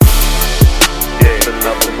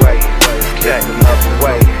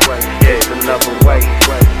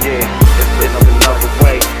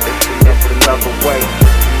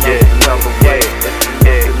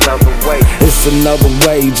another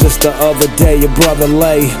way. Just the other day, a brother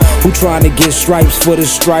lay, who trying to get stripes for the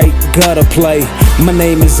strike, gutter play. My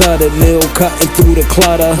name is NEAL, cutting through the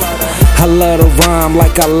clutter. I love to rhyme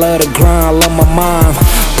like I love to grind. Love my mind,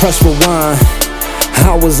 press rewind.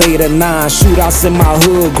 I was 8 or 9, shootouts in my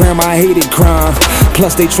hood, grandma hated crime.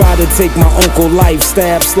 Plus they tried to take my uncle life,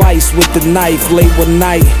 stab, slice with the knife. Late one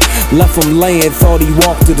night, left him laying, thought he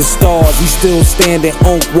walked to the stars. He still standing,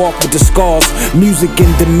 walk with the scars. Music in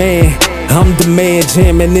demand, I'm the man,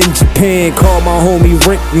 jamming in Japan. Call my homie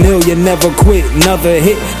Rick NEAL, you never quit, another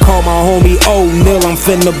hit. Call my homie NEAL, I'm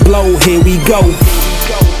finna blow. Here we go,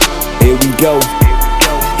 here we go,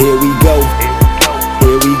 here we go,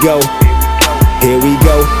 here we go. Here we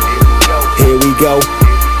go, here we go,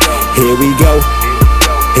 here we go,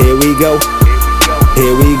 here we go,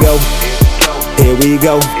 here we go, here we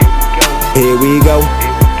go, here we go,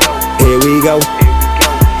 here we go,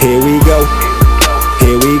 here we go,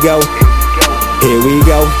 here we go, here we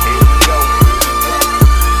go.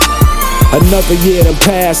 Another year to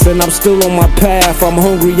pass and I'm still on my path. I'm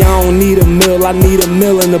hungry, I don't need a meal, I need a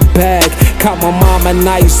meal in the bag. Caught my mom a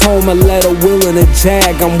nice home and let her will in a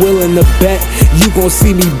jag. I'm willing to bet you gon'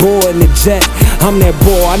 see me board in the jet. I'm that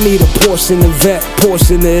boy, I need a portion of that,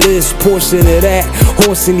 portion of this, portion of that.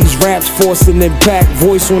 Horsing these raps, forcing it back.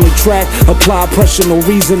 Voice on the track, apply pressure, no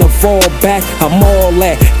reason to fall back. I'm all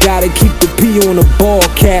that, gotta keep the P on the ball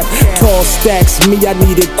cap. Tall stacks, me I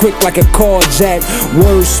need it quick like a car jack.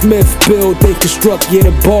 Wordsmith, build, they construct, yeah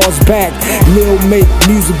the ball's back. NEAL make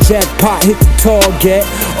music, jackpot, hit the target.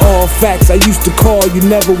 All facts, I used to call, you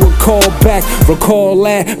never would call back. Recall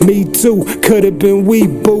that, me too, could've been we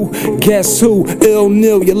boo. Guess who?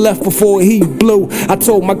 NEAL, you left before he blew. I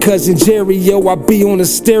told my cousin Jerry, yo, I be on the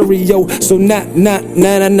stereo. So nah,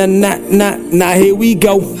 here we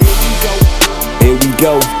go. Here we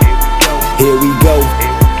go. Here we go.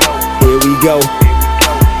 Here we go.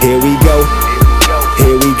 Here we go.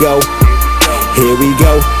 Here we go. Here we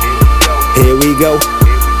go. Here we go.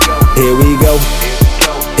 Here we go.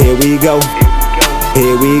 Here we go.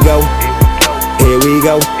 Here we go. Here we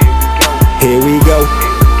go. Here we go.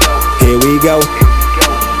 Here we go.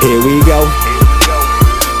 Here we go.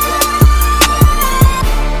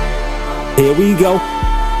 Here we go.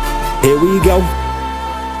 Here we go.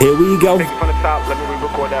 Here we go. Take it from the top. Let me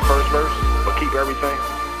re-record that first verse, but keep everything.